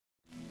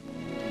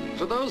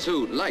For those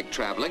who like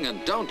traveling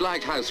and don't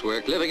like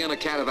housework, living in a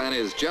caravan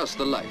is just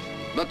the life.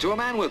 But to a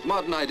man with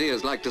modern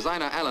ideas like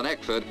designer Alan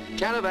Eckford,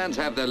 caravans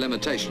have their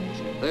limitations.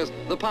 There's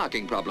the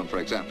parking problem, for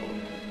example.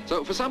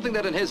 So for something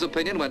that in his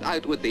opinion went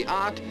out with the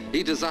art,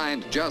 he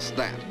designed just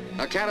that.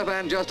 A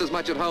caravan just as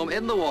much at home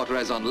in the water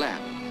as on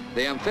land.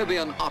 The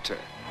amphibian otter.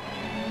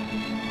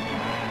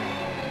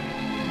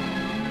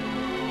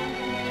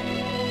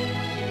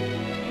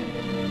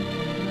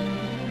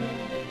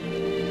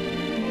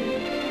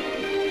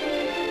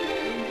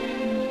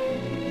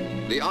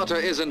 The otter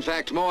is in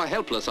fact more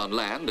helpless on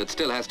land. It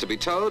still has to be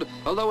towed,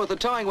 although with a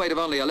towing weight of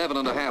only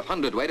 11.5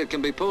 hundredweight, it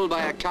can be pulled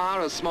by a car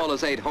as small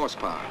as 8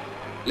 horsepower.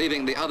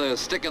 Leaving the other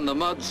stick in the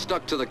mud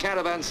stuck to the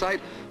caravan site,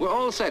 we're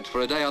all set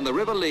for a day on the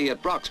River Lee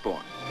at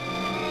Broxbourne.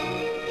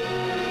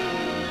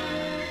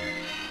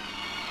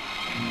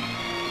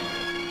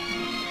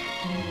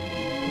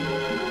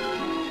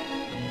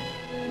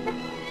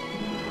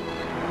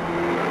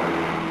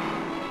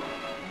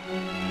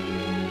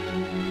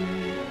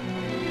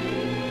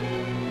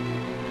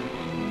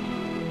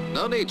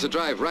 No need to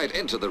drive right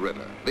into the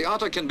river. The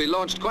otter can be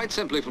launched quite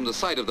simply from the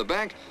side of the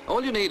bank.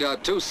 All you need are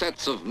 2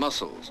 sets of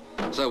muscles.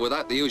 So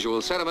without the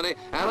usual ceremony,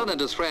 Alan and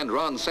his friend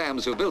Ron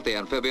Sams, who built the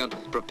amphibian,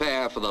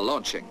 prepare for the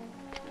launching.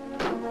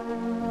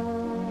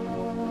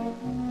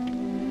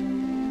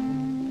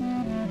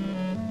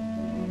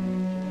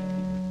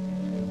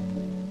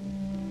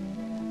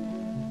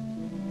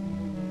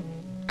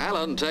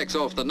 Alan takes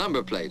off the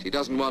number plate. He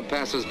doesn't want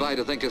passers-by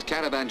to think his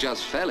caravan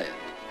just fell in.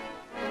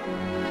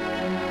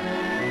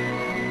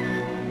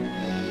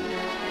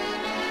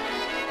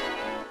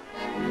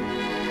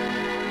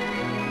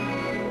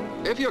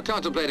 If you're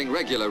contemplating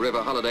regular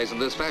river holidays in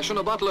this fashion,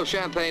 a bottle of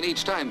champagne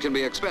each time can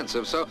be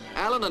expensive, so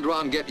Alan and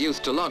Ron get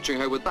used to launching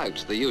her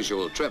without the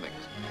usual trimmings.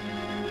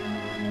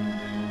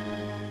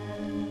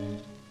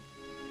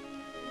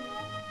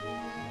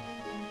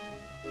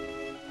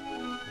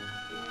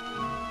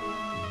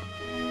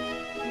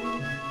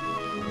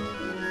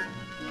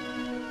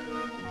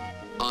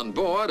 On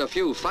board, a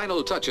few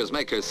final touches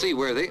make her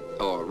seaworthy,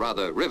 or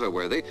rather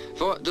river-worthy,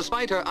 for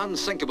despite her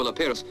unsinkable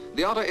appearance,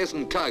 the otter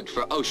isn't cogged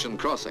for ocean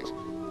crossings.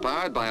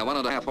 Powered by a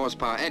 1.5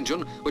 horsepower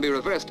engine, will be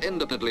reversed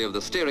independently of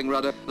the steering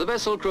rudder, the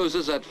vessel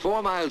cruises at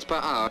 4 miles per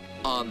hour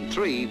on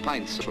 3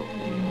 pints of petrol.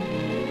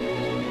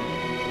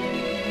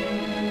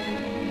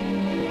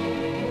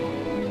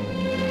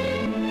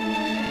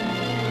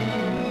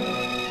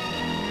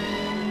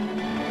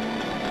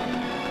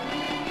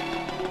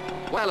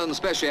 Alan's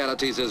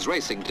specialities is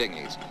racing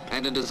dinghies,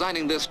 and in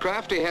designing this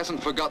craft, he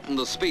hasn't forgotten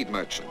the speed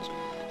merchants.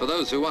 For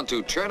those who want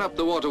to churn up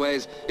the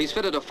waterways, he's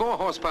fitted a 4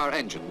 horsepower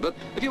engine, but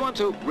if you want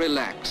to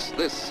relax,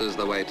 this is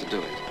the way to do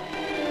it.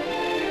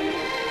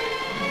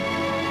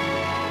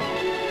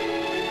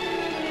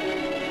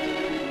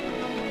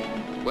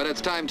 When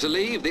it's time to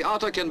leave, the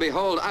otter can be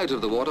hauled out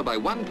of the water by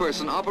one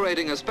person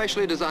operating a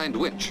specially designed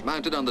winch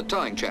mounted on the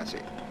towing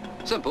chassis.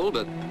 Simple,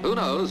 but who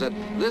knows, at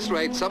this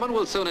rate, someone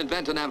will soon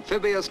invent an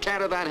amphibious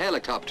caravan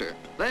helicopter.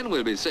 Then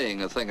we'll be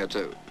seeing a thing or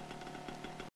two.